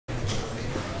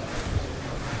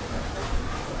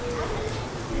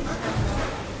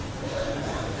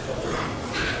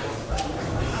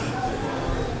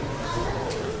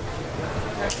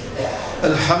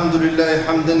الحمد لله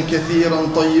حمدا كثيرا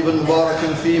طيبا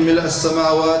مباركا فيه ملء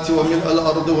السماوات وملء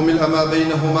الأرض وملء ما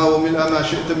بينهما وملء ما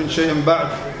شئت من شيء بعد.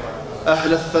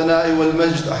 أهل الثناء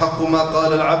والمجد أحق ما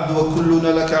قال العبد وكلنا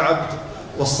لك عبد.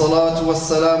 والصلاة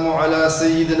والسلام على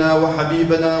سيدنا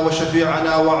وحبيبنا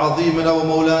وشفيعنا وعظيمنا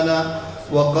ومولانا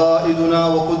وقائدنا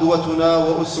وقدوتنا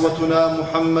وأسوتنا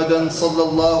محمدا صلى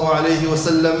الله عليه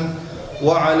وسلم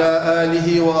وعلى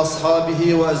آله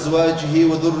وأصحابه وأزواجه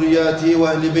وذرياته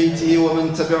وأهل بيته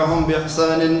ومن تبعهم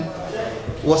بإحسان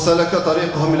وسلك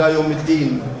طريقهم إلى يوم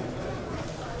الدين.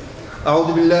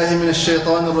 أعوذ بالله من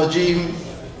الشيطان الرجيم.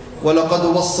 ولقد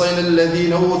وصينا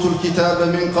الذين أوتوا الكتاب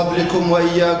من قبلكم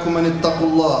وإياكم أن اتقوا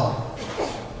الله.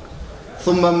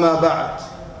 ثم ما بعد.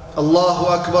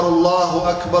 الله أكبر الله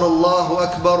أكبر الله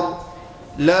أكبر.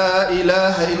 لا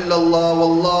إله إلا الله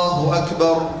والله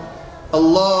أكبر.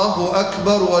 الله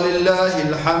أكبر ولله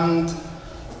الحمد.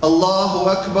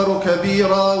 الله أكبر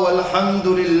كبيرا والحمد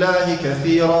لله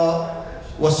كثيرا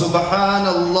وسبحان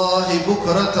الله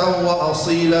بكرة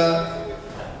وأصيلا.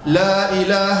 لا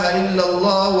إله إلا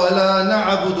الله ولا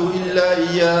نعبد إلا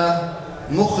إياه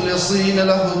مخلصين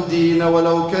له الدين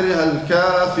ولو كره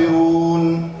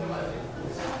الكافرون.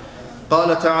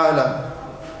 قال تعالى: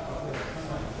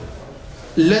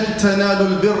 لن تنالوا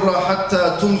البر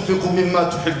حتى تنفقوا مما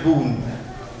تحبون.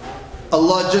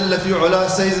 Allah Jalla fi Ula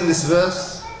says in this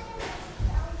verse,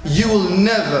 you will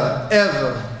never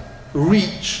ever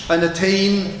reach and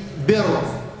attain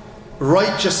birr,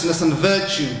 righteousness and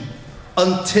virtue,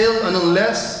 until and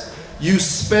unless you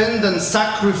spend and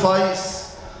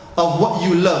sacrifice of what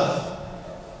you love.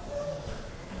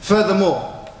 Furthermore,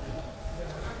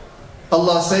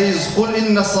 Allah says, قُلْ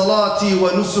إِنَّ صَلَاتِي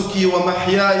وَنُسُكِي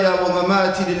وَمَحْيَايَ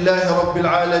وَمَمَاتِي لِلَّهِ رَبِّ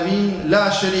الْعَالَمِينَ لَا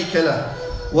شَرِيكَ لَهُ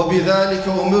وَبِذَلِكَ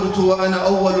أُمِرْتُ وَأَنَا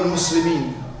أَوَّلُ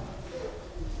الْمُسْلِمِينَ.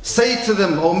 Say to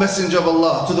them, O Messenger of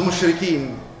Allah, to the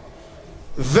mushrikeen,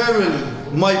 verily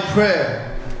my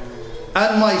prayer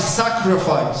and my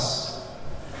sacrifice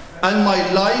and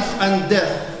my life and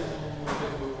death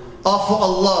are for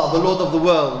Allah, the Lord of the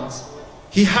worlds.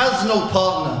 He has no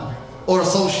partner or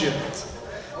associate.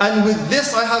 And with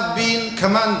this I have been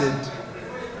commanded,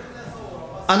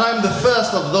 and I am the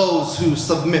first of those who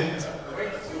submit.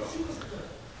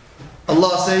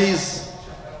 Allah says,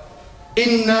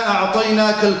 إِنَّا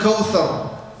أَعْطَيْنَاكَ الْكَوْثَرَ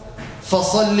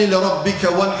فَصَلِّ لِرَبِّكَ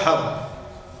وَانْحَرْ.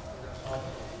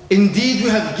 Indeed we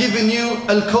have given you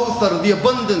al-Kawthar, the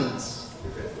abundance.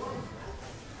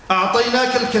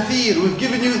 أَعْطَيْنَاكَ الْكَثِيرِ, we've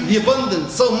given you the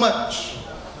abundance, so much.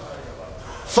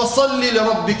 فَصَلِّ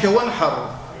لِرَبِّكَ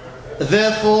وَانْحَرْ.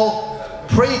 Therefore,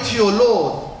 pray to your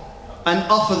Lord and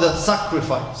offer the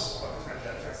sacrifice.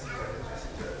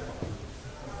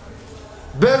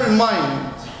 Bear in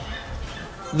mind,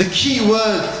 the key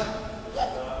word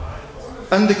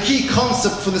and the key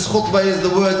concept for this khutbah is the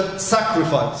word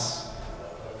sacrifice.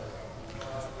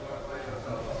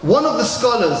 One of the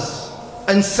scholars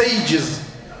and sages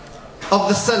of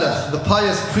the Salaf, the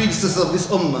pious predecessors of this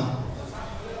ummah,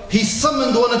 he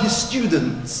summoned one of his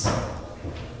students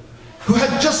who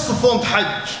had just performed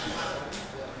Hajj,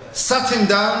 sat him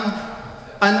down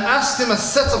and asked him a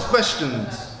set of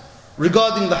questions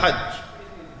regarding the Hajj.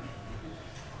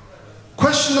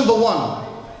 Question number one: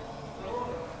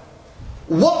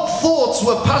 what thoughts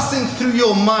were passing through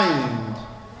your mind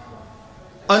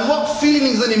and what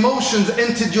feelings and emotions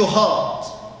entered your heart?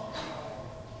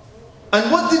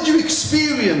 And what did you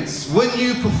experience when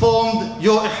you performed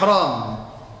your ihram,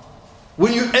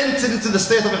 when you entered into the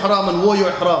state of ihram and wore your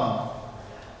ihram?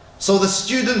 So the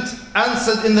student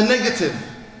answered in the negative.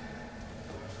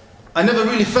 I never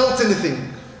really felt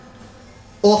anything,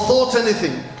 or thought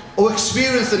anything, or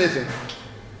experienced anything.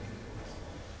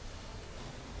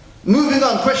 Moving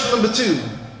on, question number two.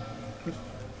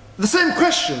 The same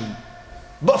question,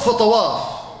 but for tawaf.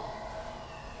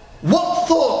 What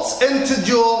thoughts entered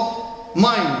your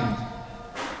mind?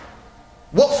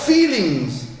 What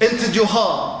feelings entered your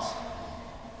heart?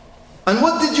 And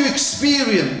what did you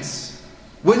experience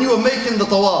when you were making the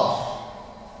tawaf?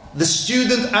 The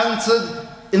student answered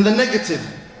in the negative.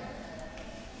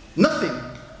 Nothing.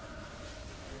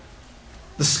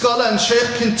 The scholar and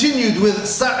Shaykh continued with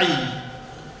sa'i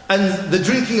and the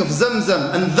drinking of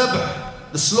zamzam and dhabh,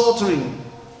 the slaughtering,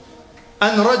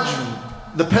 and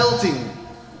rajm, the pelting.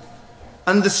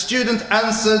 And the student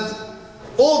answered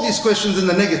all these questions in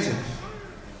the negative.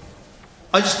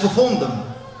 I just performed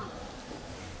them.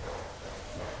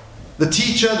 The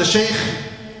teacher, the Shaykh,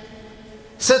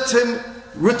 said to him,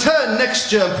 return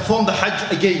next year and perform the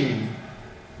Hajj again.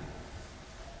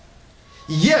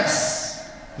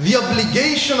 Yes, the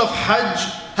obligation of Hajj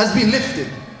has been lifted.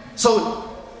 So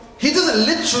He doesn't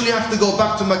literally have to go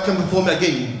back to Mecca and perform it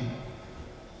again.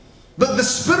 But the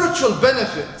spiritual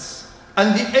benefits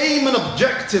and the aim and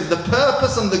objective, the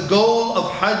purpose and the goal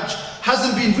of Hajj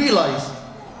hasn't been realized,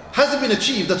 hasn't been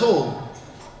achieved at all.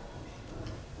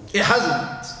 It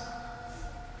hasn't.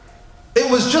 It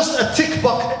was just a tick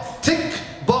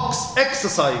box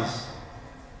exercise.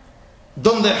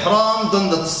 Done the ihram, done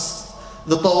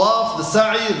the tawaf, the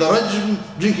sa'i, the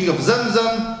rajm, drinking of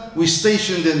zamzam. We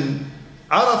stationed in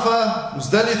Arafah,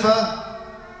 Muzdalifah,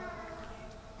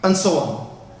 and so on.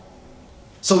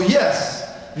 So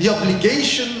yes, the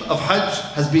obligation of Hajj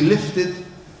has been lifted,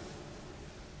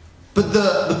 but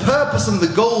the purpose and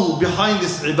the goal behind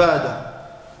this ibadah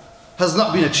has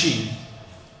not been achieved.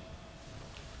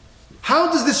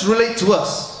 How does this relate to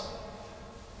us?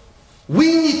 We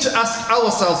need to ask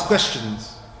ourselves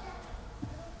questions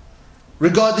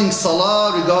regarding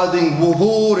salah, regarding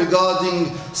wudu, regarding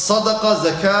sadaqah,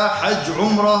 zakah, hajj,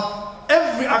 umrah,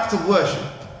 every act of worship.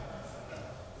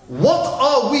 What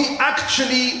are we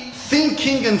actually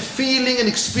thinking and feeling and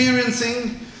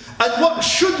experiencing? And what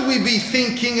should we be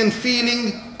thinking and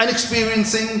feeling and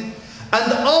experiencing?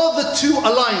 And are the two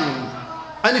aligned?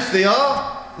 And if they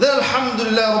are, then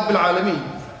alhamdulillah rabbil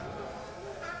alameen.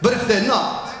 But if they're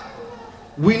not,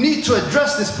 we need to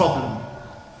address this problem.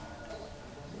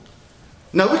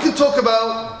 Now we can talk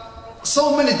about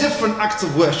so many different acts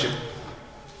of worship,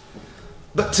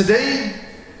 but today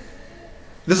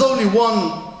there's only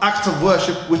one act of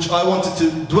worship which I wanted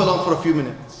to dwell on for a few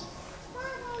minutes.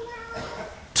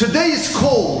 Today is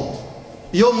called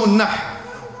Yawm al-Nahr.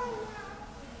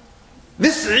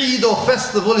 This Eid or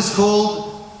festival is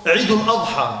called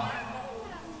Eid-ul-Adha,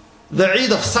 the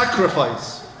Eid of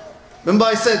sacrifice. Remember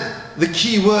I said the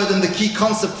key word and the key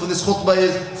concept for this khutbah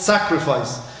is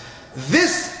sacrifice.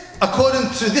 This,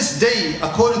 according to this day,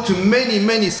 according to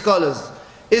many scholars,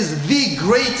 is the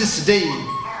greatest day,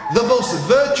 the most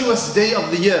virtuous day of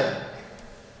the year.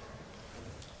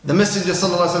 The Messenger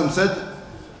ﷺ said,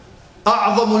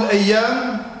 أعظم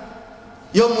الأيام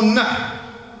يوم النحر.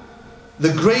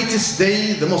 The greatest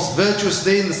day, the most virtuous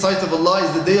day in the sight of Allah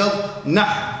is the day of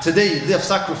Nahr, today, the day of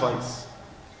sacrifice.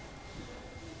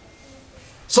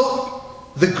 So,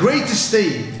 the greatest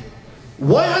day,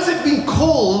 why has it been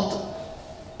called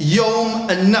Yawm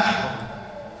al-Nahr?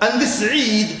 And this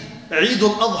Eid,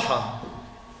 Eid-ul-Adha,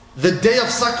 the day of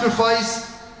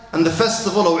sacrifice and the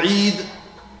festival or Eid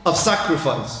of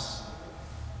sacrifice.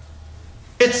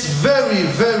 It's very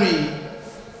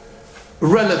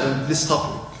relevant, this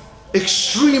topic.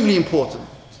 Extremely important.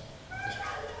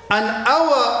 And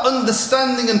our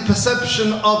understanding and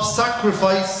perception of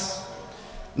sacrifice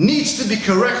needs to be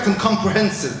correct and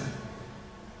comprehensive.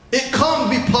 It can't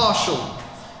be partial.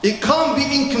 It can't be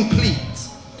incomplete.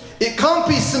 It can't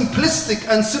be simplistic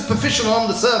and superficial on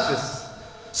the surface.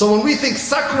 So when we think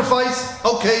sacrifice,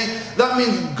 okay, that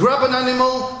means grab an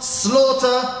animal,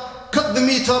 slaughter, cut the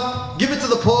meat up, give it to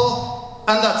the poor,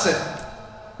 and that's it.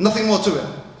 Nothing more to it.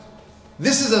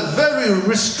 This is a very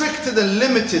restricted and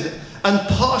limited and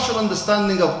partial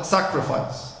understanding of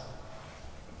sacrifice.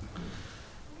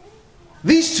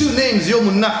 These two names, Yawm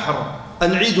al-Nahr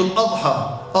and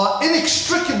Eid-ul-Adha, are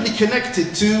inextricably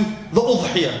connected to the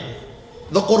udhiyah,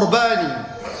 the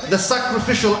qurbani, the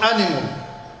sacrificial animal,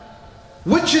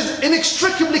 which is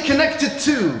inextricably connected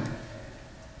to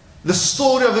the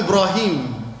story of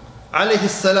Ibrahim alayhi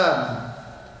salam.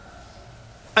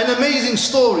 An amazing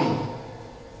story,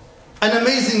 an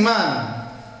amazing man,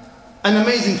 an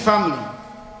amazing family.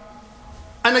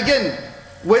 And again,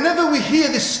 whenever we hear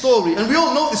this story, and we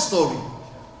all know this story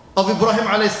of Ibrahim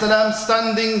alayhi salam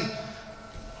standing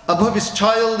above his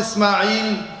child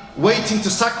Ismail, waiting to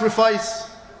sacrifice,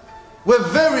 we're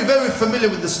very familiar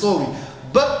with the story.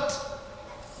 But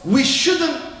we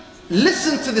shouldn't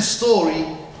listen to this story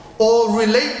or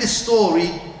relate this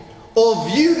story or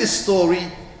view this story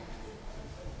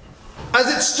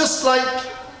as it's just like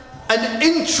an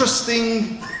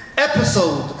interesting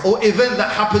episode or event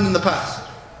that happened in the past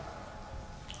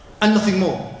and nothing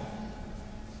more.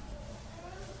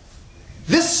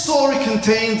 This story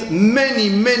contains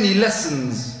many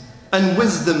lessons and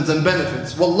wisdoms and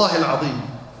benefits, wallahi al-azim.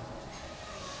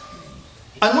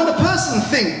 And when a person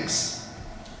thinks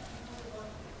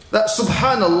that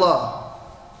subhanallah,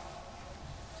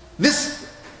 this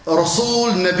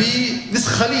Rasul, Nabi, this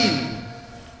Khalil,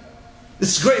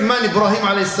 this great man Ibrahim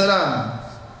alayhi salam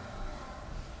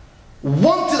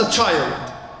wanted a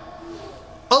child.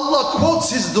 Allah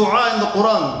quotes his dua in the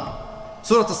Quran,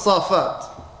 Surah As-Safat,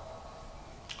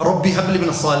 Rabbi habli min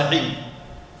as-salihin.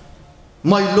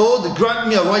 My Lord, grant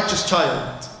me a righteous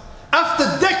child. After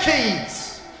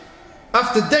decades,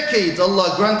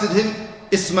 Allah granted him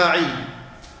Ismail.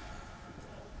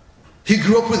 He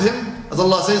grew up with him, as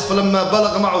Allah says, فَلَمَّا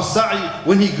بَلَغَ مَعُ السَّعِي.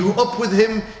 When he grew up with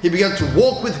him, he began to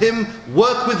walk with him,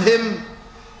 work with him,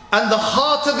 and the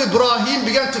heart of Ibrahim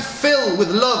began to fill with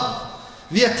love,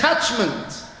 the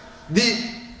attachment, the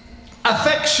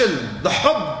affection, the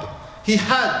hubb he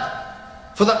had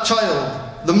for that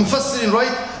child. The Mufassirin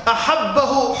write,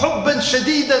 أَحَبَّهُ حُبًّا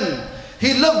شَدِيدًا.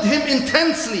 He loved him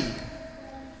intensely.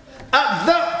 At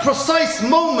that precise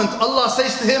moment, Allah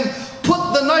says to him,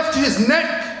 put the knife to his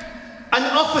neck and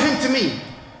offer him to me.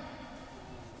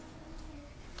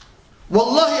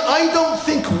 Wallahi, I don't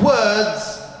think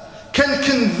words can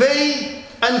convey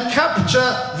and capture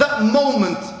that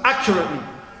moment accurately.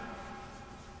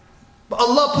 But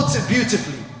Allah puts it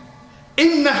beautifully.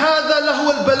 إِنَّ هَذَا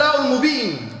لَهُوَ الْبَلَاءُ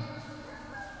الْمُبِينُ.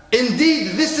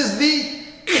 Indeed, this is the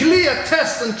clear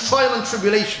test and trial and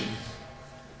tribulation.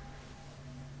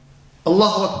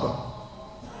 Allahu Akbar.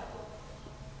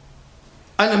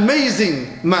 An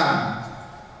amazing man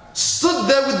stood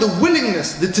there with the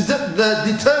willingness, the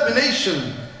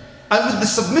determination, and with the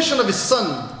submission of his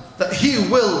son that he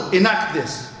will enact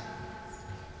this.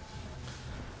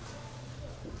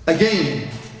 Again,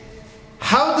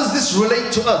 how does this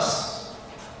relate to us?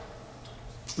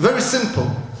 Very simple.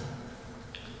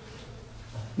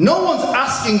 No one's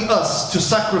asking us to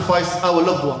sacrifice our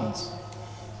loved ones.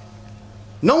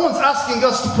 No one's asking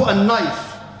us to put a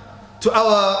knife to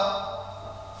our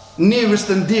nearest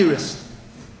and dearest.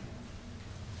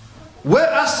 We're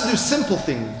asked to do simple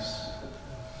things,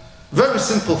 very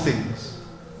simple things.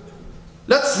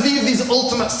 Let's leave these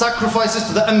ultimate sacrifices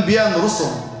to the Anbiya and the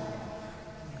Rusul.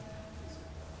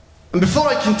 And before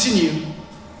I continue,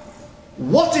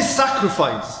 what is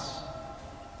sacrifice?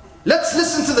 Let's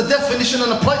listen to the definition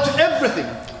and apply it to everything.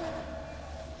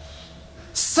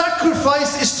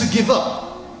 Sacrifice is to give up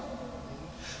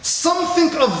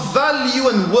something of value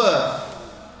and worth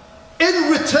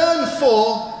in return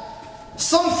for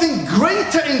something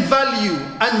greater in value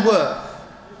and worth,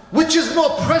 which is more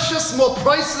precious, more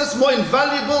priceless, more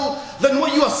invaluable than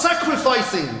what you are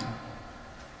sacrificing.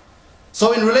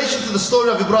 So in relation to the story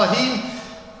of Ibrahim,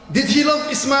 did he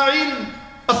love Ismail?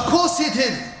 Of course he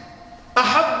did.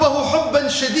 أَحَبَّهُ حُبًّا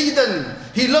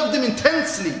شَدِيدًا. He loved him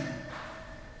intensely.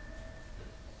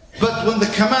 But when the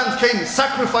command came,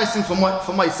 sacrifice him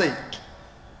for my sake,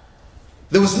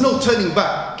 there was no turning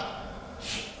back.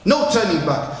 No turning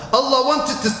back. Allah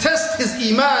wanted to test his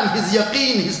iman, his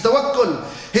yaqeen, his tawakkul,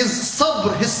 his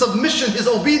sabr, his submission, his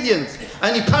obedience.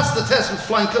 And he passed the test with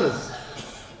flying colors.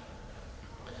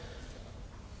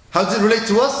 How does it relate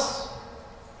to us?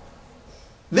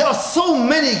 There are so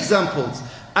many examples.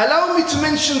 Allow me to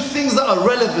mention things that are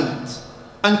relevant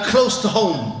and close to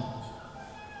home.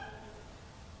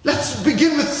 Let's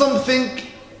begin with something,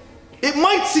 it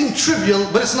might seem trivial,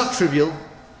 but it's not trivial.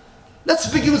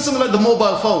 Let's begin with something like the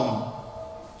mobile phone.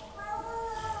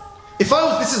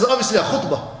 This is obviously a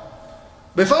khutbah,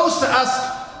 but if I was to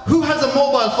ask, who has a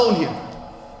mobile phone here?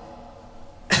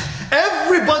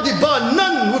 Everybody bar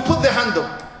none would put their hand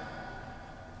up,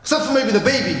 except for maybe the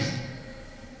babies.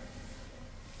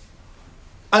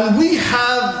 And we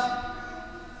have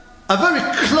a very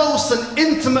close and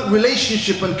intimate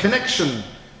relationship and connection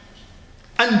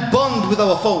and bond with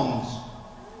our phones.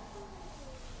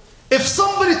 If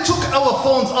somebody took our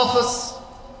phones off us,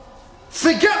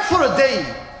 forget for a day,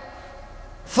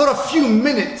 for a few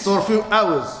minutes or a few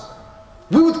hours,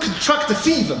 we would contract a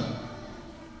fever.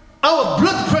 Our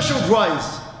blood pressure would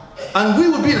rise and we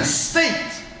would be in a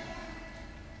state,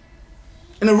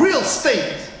 in a real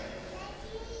state.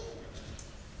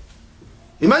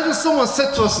 Imagine someone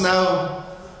said to us now,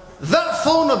 that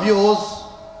phone of yours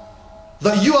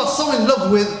that you are so in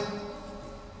love with,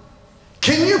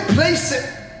 can you place it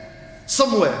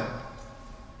somewhere?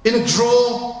 In a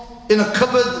drawer, in a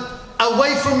cupboard,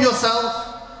 away from yourself?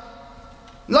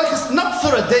 Like it's not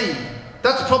for a day,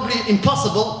 that's probably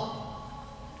impossible.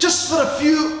 Just for a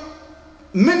few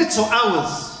minutes or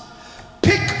hours.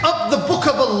 Pick up the book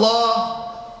of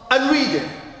Allah and read it.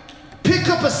 Pick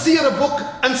up a seerah book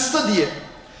and study it.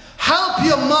 Help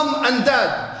your mum and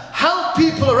dad. Help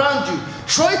people around you.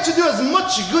 Try to do as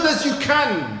much good as you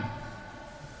can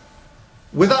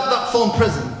without that phone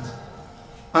present.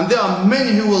 And there are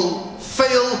many who will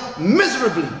fail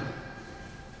miserably.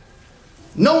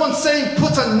 No one's saying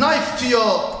put a knife to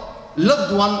your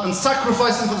loved one and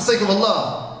sacrifice him for the sake of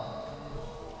Allah.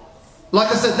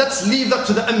 Like I said, let's leave that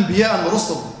to the Anbiya and the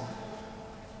Rusul.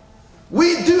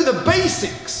 We do the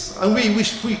basics and we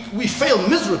fail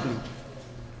miserably.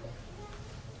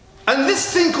 And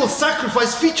this thing called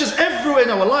sacrifice features everywhere in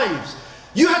our lives.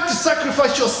 You had to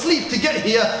sacrifice your sleep to get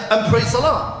here and pray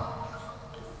salah.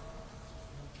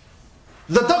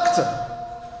 The doctor,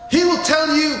 he will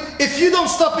tell you, if you don't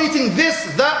stop eating this,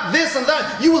 that, this and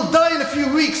that, you will die in a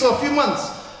few weeks or a few months.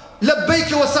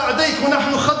 لبيك وسعديك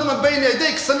ونحن خدما بين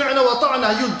يديك سمعنا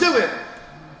وطعنا. You'll do it.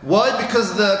 Why?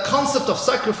 Because the concept of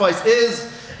sacrifice is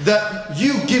that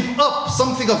you give up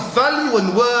something of value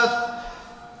and worth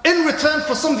in return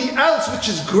for something else which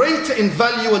is greater in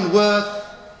value and worth,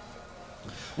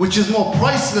 which is more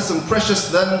priceless and precious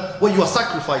than what you are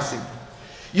sacrificing.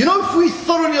 You know, if we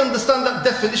thoroughly understand that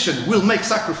definition, we'll make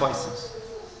sacrifices.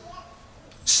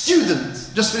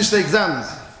 Students just finished their exams,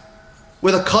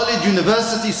 whether college,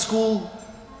 university, school.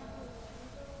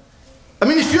 I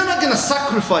mean, if you're not going to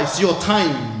sacrifice your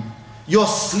time, your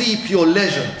sleep, your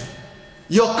leisure,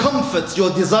 your comforts, your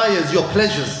desires, your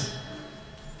pleasures,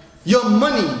 your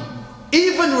money,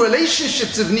 even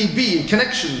relationships if need be, and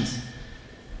connections,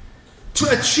 to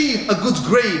achieve a good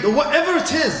grade or whatever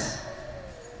it is,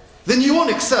 then you won't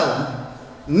excel,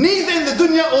 neither in the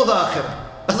dunya or the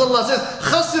akhirah. As Allah says,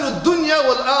 خَسِرُ الدُّنْيَا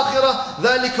وَالْآخِرَةِ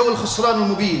ذَلِكَ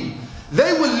وَالْخُسْرَانُ الْمُبِينُ.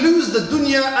 They will lose the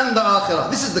dunya and the akhirah.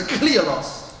 This is the clear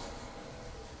loss.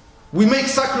 We make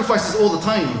sacrifices all the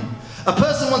time. A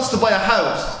person wants to buy a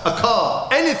house, a car,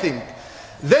 anything.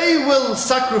 They will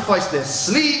sacrifice their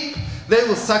sleep, they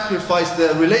will sacrifice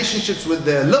their relationships with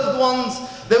their loved ones,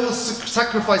 they will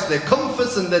sacrifice their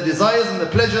comforts and their desires and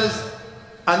their pleasures,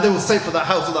 and they will save for that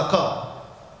house or that car.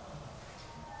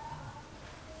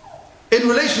 In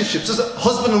relationships, as a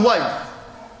husband and wife,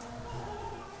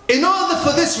 in order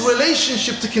for this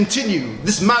relationship to continue,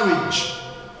 this marriage,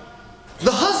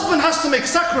 the husband has to make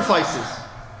sacrifices.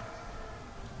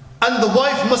 And the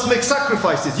wife must make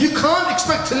sacrifices. You can't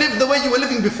expect to live the way you were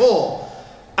living before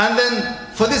and then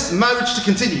for this marriage to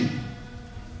continue.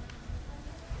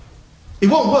 It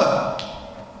won't work.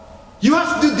 You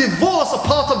have to divorce a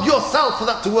part of yourself for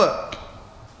that to work.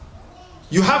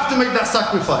 You have to make that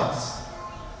sacrifice.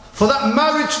 For that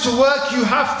marriage to work, you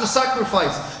have to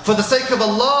sacrifice. For the sake of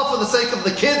Allah, for the sake of the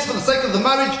kids, for the sake of the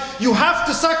marriage, you have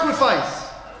to sacrifice.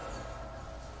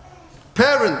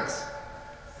 Parents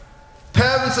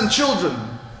and children.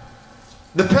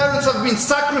 The parents have been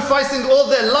sacrificing all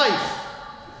their life.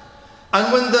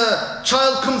 And when the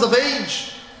child comes of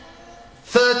age,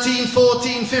 13,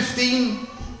 14, 15,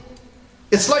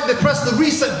 it's like they press the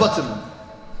reset button.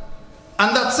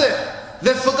 And that's it.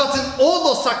 They've forgotten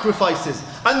all those sacrifices.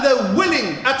 And they're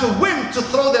willing, at a whim, to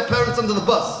throw their parents under the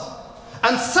bus.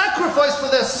 And sacrifice for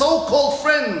their so-called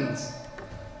friends.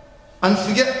 And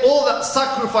forget all that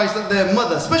sacrifice that their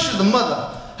mother, especially the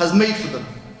mother, has made for them.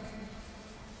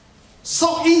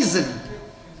 So easily.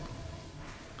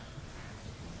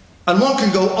 And one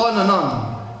can go on and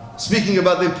on, speaking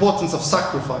about the importance of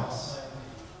sacrifice.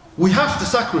 We have to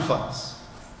sacrifice.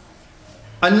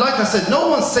 And like I said, no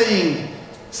one's saying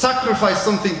sacrifice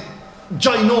something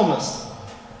ginormous.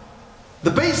 The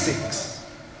basics.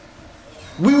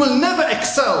 We will never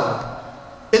excel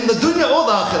in the dunya or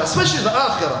the akhirah, especially the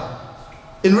akhirah,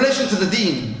 in relation to the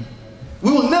deen.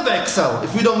 We will never excel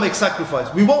if we don't make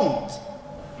sacrifice. We won't.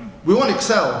 We won't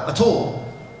excel at all.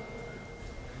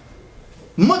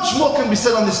 Much more can be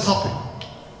said on this topic.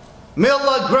 May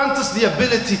Allah grant us the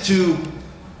ability to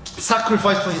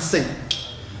sacrifice for His sake.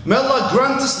 May Allah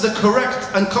grant us the correct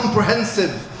and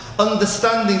comprehensive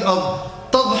understanding of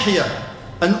tadhiyah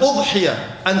and udhiyah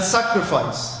and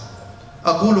sacrifice.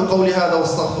 أقول قولي هذا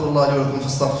واستغفر الله لي ولكم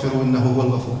فاستغفروا إنه هو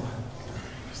الغفور.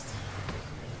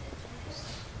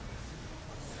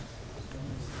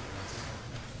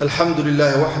 الحمد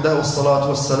لله وحده والصلاة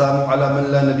والسلام على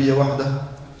من لا نبي وحده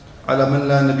على من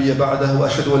لا نبي بعده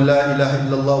وأشهد أن لا إله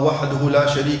إلا الله وحده لا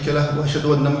شريك له وأشهد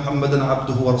أن محمدا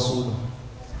عبده ورسوله.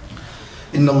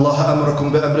 إن الله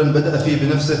أمركم بأمر بدأ فيه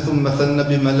بنفسه ثم ثنى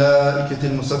بملائكة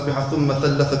مسبحة ثم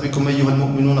ثلث بكم أيها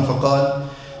المؤمنون فقال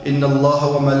إن الله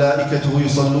وملائكته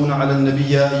يصلون على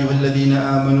النبي يا أيها الذين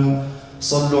آمنوا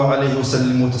صلوا عليه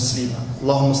وسلموا تسليما.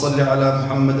 اللهم صل على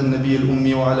محمد النبي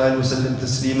الأمي وعلى آله وسلم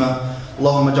تسليما.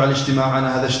 اللهم اجعل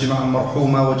اجتماعنا هذا اجتماعا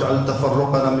مرحوما واجعل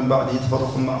تفرقنا من بعده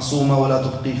تفرقا معصوما ولا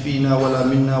تبقي فينا ولا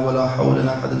منا ولا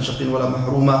حولنا أحدا شقيا ولا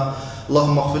محروما.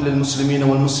 اللهم اغفر للمسلمين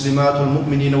والمسلمات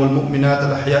والمؤمنين والمؤمنات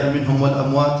الأحياء منهم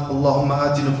والأموات. اللهم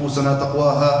آت نفوسنا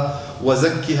تقواها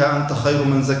وزكها أنت خير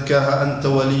من زكاها أنت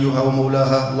وليها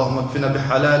ومولاها. اللهم اكفنا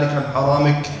بحلالك عن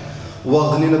حرامك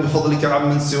واغننا بفضلك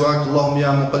عمن سواك. اللهم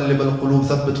يا مقلب القلوب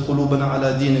ثبت قلوبنا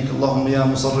على دينك. اللهم يا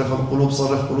مصرف القلوب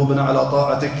صرف قلوبنا على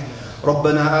طاعتك.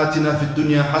 ربنا آتنا في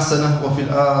الدنيا حسنة وفي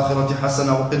الآخرة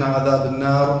حسنة وقنا عذاب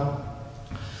النار.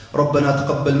 ربنا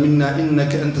تقبل منا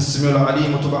إنك أنت السميع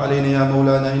العليم وتب علينا يا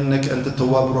مولانا إنك أنت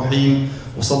التواب الرحيم.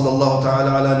 وصلى الله تعالى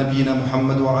على نبينا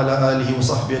محمد وعلى آله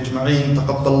وصحبه أجمعين.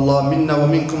 تقبل الله منا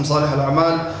ومنكم صالح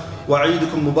الأعمال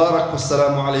وعيدكم مبارك،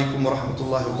 والسلام عليكم ورحمة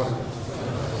الله وبركاته.